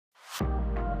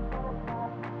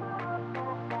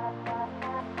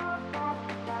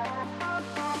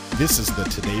This is the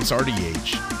Today's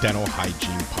RDH Dental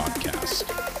Hygiene Podcast,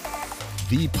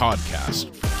 the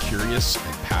podcast for curious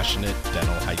and passionate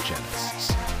dental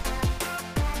hygienists.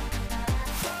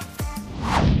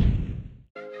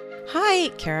 Hi,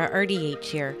 Kara RDH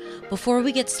here. Before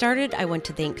we get started, I want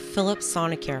to thank Philips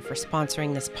Sonicare for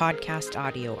sponsoring this podcast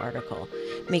audio article.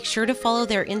 Make sure to follow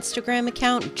their Instagram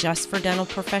account just for dental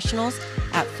professionals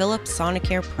at Philips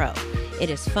Sonicare Pro. It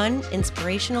is fun,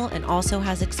 inspirational, and also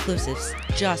has exclusives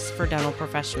just for dental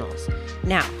professionals.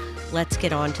 Now, let's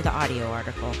get on to the audio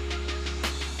article.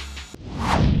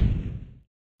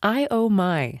 I Oh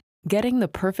My, Getting the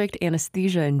Perfect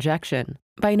Anesthesia Injection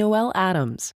by Noelle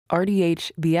Adams,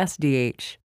 RDH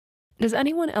BSDH. Does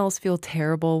anyone else feel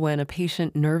terrible when a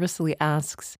patient nervously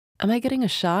asks, "Am I getting a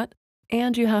shot?"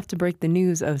 and you have to break the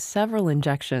news of several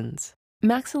injections?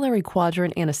 Maxillary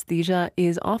quadrant anesthesia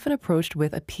is often approached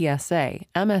with a PSA,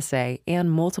 MSA,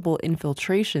 and multiple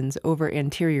infiltrations over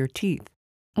anterior teeth.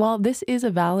 While this is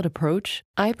a valid approach,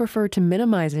 I prefer to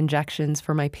minimize injections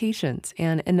for my patients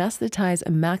and anesthetize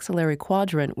a maxillary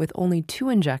quadrant with only 2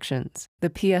 injections,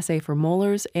 the PSA for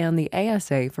molars and the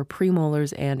ASA for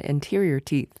premolars and anterior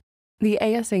teeth. The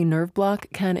ASA nerve block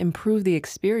can improve the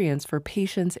experience for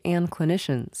patients and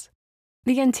clinicians.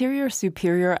 The anterior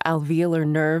superior alveolar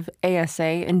nerve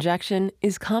ASA injection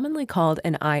is commonly called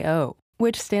an IO,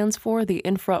 which stands for the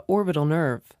infraorbital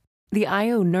nerve. The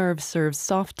IO nerve serves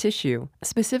soft tissue,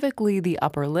 specifically the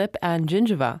upper lip and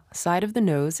gingiva, side of the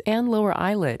nose, and lower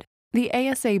eyelid. The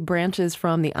ASA branches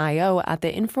from the IO at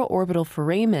the infraorbital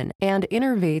foramen and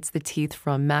innervates the teeth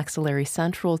from maxillary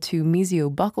central to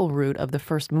mesiobuccal root of the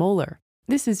first molar.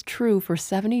 This is true for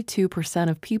 72%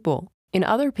 of people. In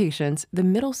other patients, the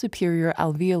middle superior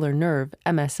alveolar nerve,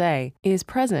 MSA, is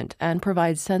present and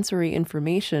provides sensory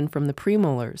information from the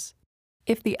premolars.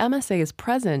 If the MSA is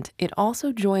present, it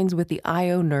also joins with the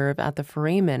IO nerve at the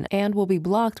foramen and will be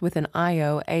blocked with an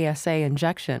IO-ASA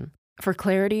injection. For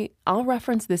clarity, I'll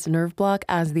reference this nerve block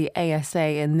as the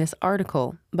ASA in this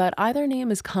article, but either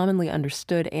name is commonly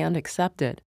understood and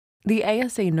accepted. The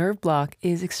ASA nerve block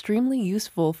is extremely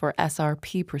useful for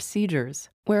SRP procedures,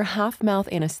 where half-mouth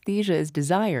anesthesia is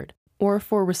desired, or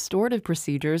for restorative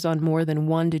procedures on more than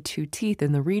 1 to 2 teeth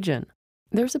in the region.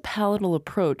 There's a palatal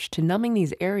approach to numbing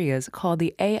these areas called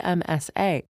the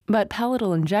AMSA, but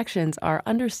palatal injections are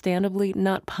understandably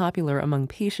not popular among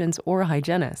patients or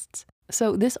hygienists,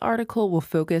 so this article will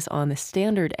focus on the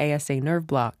standard ASA nerve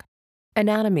block.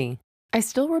 Anatomy. I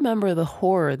still remember the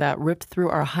horror that ripped through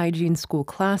our hygiene school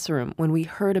classroom when we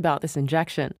heard about this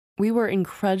injection. We were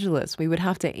incredulous we would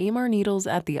have to aim our needles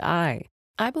at the eye.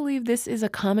 I believe this is a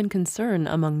common concern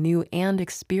among new and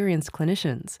experienced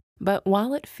clinicians. But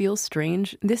while it feels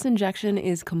strange, this injection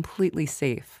is completely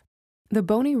safe. The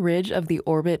bony ridge of the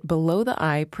orbit below the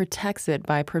eye protects it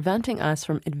by preventing us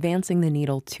from advancing the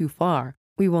needle too far.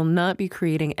 We will not be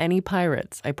creating any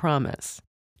pirates, I promise.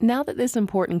 Now that this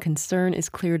important concern is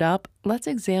cleared up, let's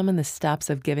examine the steps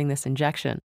of giving this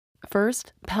injection.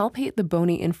 First, palpate the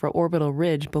bony infraorbital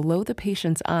ridge below the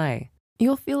patient's eye.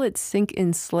 You'll feel it sink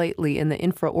in slightly in the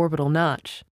infraorbital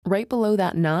notch. Right below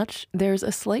that notch, there's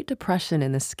a slight depression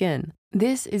in the skin.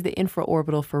 This is the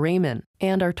infraorbital foramen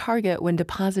and our target when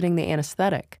depositing the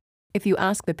anesthetic. If you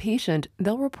ask the patient,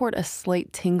 they'll report a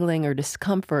slight tingling or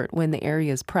discomfort when the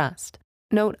area is pressed.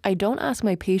 Note, I don't ask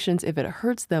my patients if it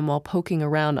hurts them while poking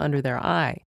around under their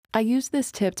eye. I used this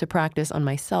tip to practice on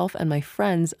myself and my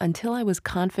friends until I was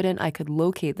confident I could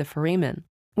locate the foramen.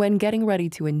 When getting ready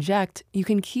to inject, you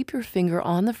can keep your finger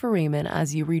on the foramen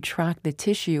as you retract the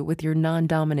tissue with your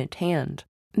non-dominant hand.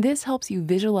 This helps you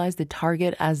visualize the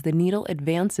target as the needle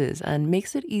advances and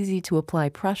makes it easy to apply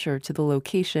pressure to the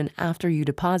location after you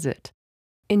deposit.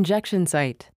 Injection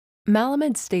site.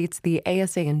 Malamed states the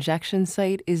ASA injection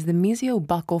site is the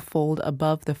mesiobuccal fold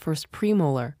above the first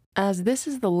premolar, as this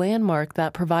is the landmark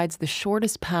that provides the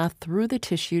shortest path through the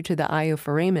tissue to the IO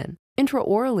foramen.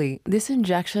 Intraorally, this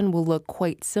injection will look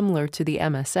quite similar to the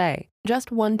MSA,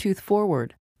 just 1 tooth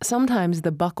forward. Sometimes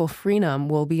the buccal frenum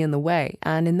will be in the way,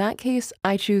 and in that case,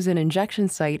 I choose an injection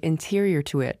site interior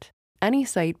to it. Any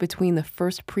site between the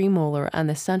first premolar and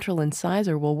the central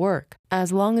incisor will work,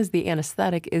 as long as the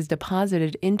anesthetic is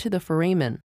deposited into the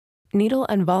foramen. Needle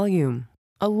and volume.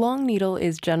 A long needle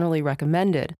is generally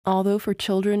recommended, although for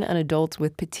children and adults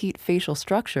with petite facial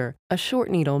structure, a short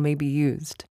needle may be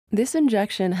used. This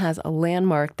injection has a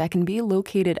landmark that can be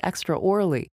located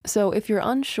extraorally, so if you're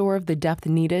unsure of the depth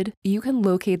needed, you can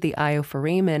locate the IO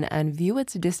foramen and view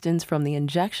its distance from the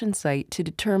injection site to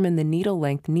determine the needle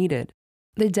length needed.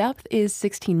 The depth is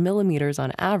 16 millimeters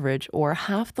on average, or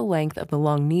half the length of the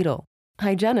long needle.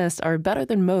 Hygienists are better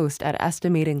than most at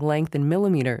estimating length in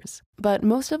millimeters, but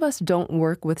most of us don't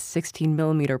work with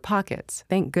 16-millimeter pockets,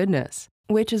 thank goodness,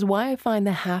 which is why I find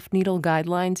the half-needle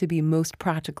guideline to be most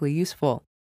practically useful.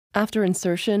 After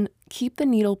insertion, keep the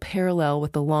needle parallel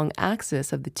with the long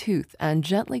axis of the tooth and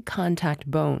gently contact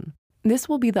bone. This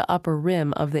will be the upper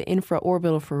rim of the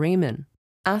infraorbital foramen.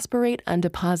 Aspirate and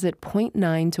deposit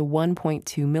 0.9 to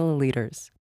 1.2 milliliters.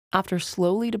 After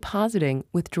slowly depositing,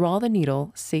 withdraw the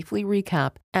needle, safely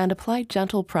recap, and apply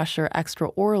gentle pressure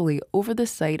extraorally over the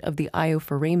site of the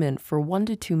ioforamen for 1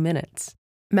 to 2 minutes.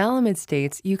 Malamud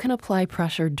states you can apply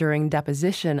pressure during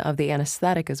deposition of the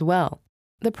anesthetic as well.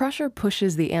 The pressure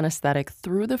pushes the anesthetic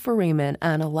through the foramen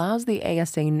and allows the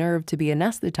ASA nerve to be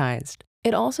anesthetized.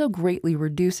 It also greatly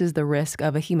reduces the risk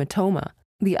of a hematoma.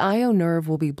 The IO nerve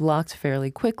will be blocked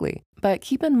fairly quickly, but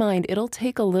keep in mind it'll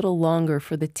take a little longer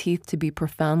for the teeth to be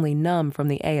profoundly numb from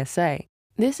the ASA.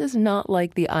 This is not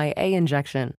like the IA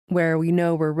injection, where we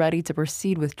know we're ready to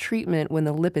proceed with treatment when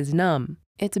the lip is numb.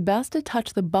 It's best to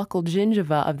touch the buccal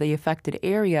gingiva of the affected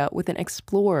area with an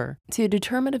explorer to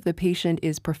determine if the patient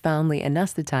is profoundly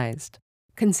anesthetized.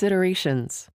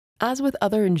 Considerations. As with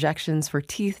other injections for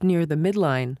teeth near the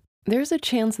midline, there's a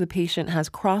chance the patient has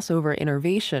crossover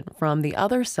innervation from the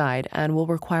other side and will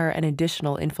require an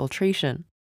additional infiltration.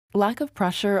 Lack of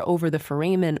pressure over the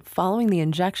foramen following the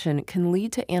injection can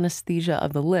lead to anesthesia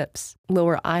of the lips,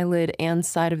 lower eyelid, and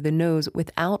side of the nose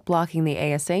without blocking the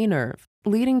ASA nerve,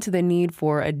 leading to the need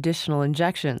for additional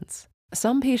injections.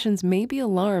 Some patients may be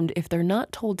alarmed if they're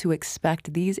not told to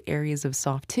expect these areas of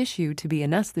soft tissue to be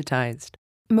anesthetized.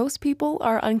 Most people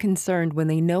are unconcerned when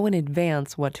they know in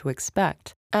advance what to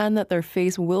expect, and that their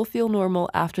face will feel normal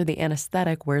after the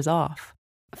anesthetic wears off.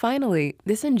 Finally,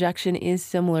 this injection is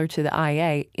similar to the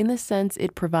IA in the sense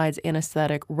it provides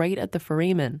anesthetic right at the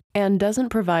foramen and doesn't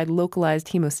provide localized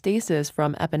hemostasis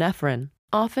from epinephrine.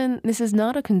 Often, this is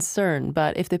not a concern,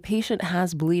 but if the patient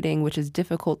has bleeding which is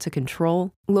difficult to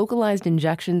control, localized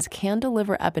injections can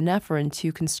deliver epinephrine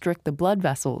to constrict the blood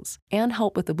vessels and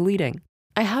help with the bleeding.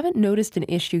 I haven't noticed an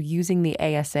issue using the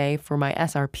ASA for my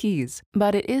SRPs,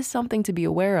 but it is something to be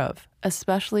aware of,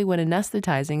 especially when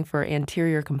anesthetizing for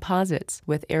anterior composites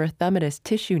with erythematous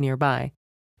tissue nearby.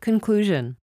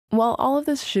 Conclusion. While all of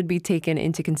this should be taken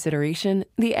into consideration,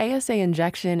 the ASA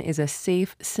injection is a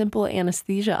safe, simple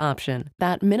anesthesia option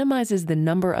that minimizes the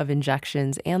number of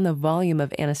injections and the volume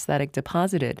of anesthetic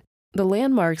deposited. The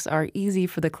landmarks are easy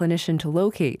for the clinician to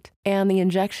locate, and the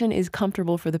injection is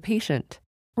comfortable for the patient.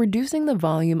 Reducing the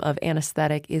volume of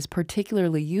anesthetic is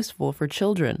particularly useful for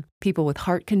children, people with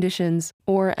heart conditions,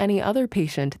 or any other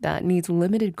patient that needs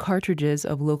limited cartridges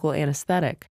of local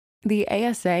anesthetic. The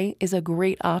ASA is a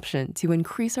great option to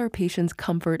increase our patients'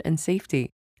 comfort and safety.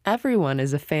 Everyone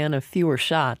is a fan of fewer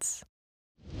shots.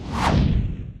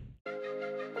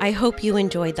 I hope you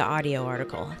enjoyed the audio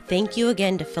article. Thank you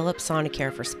again to Philips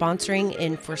Sonicare for sponsoring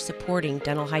and for supporting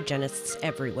dental hygienists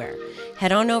everywhere.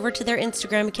 Head on over to their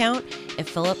Instagram account at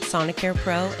Philips Sonicare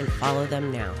Pro and follow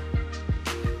them now.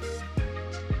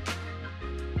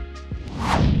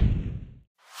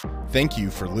 Thank you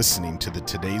for listening to the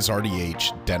Today's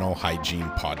RDH Dental Hygiene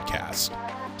Podcast.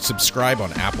 Subscribe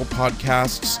on Apple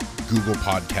Podcasts, Google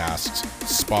Podcasts,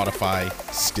 Spotify,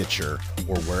 Stitcher,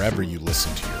 or wherever you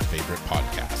listen to your favorite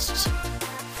podcasts.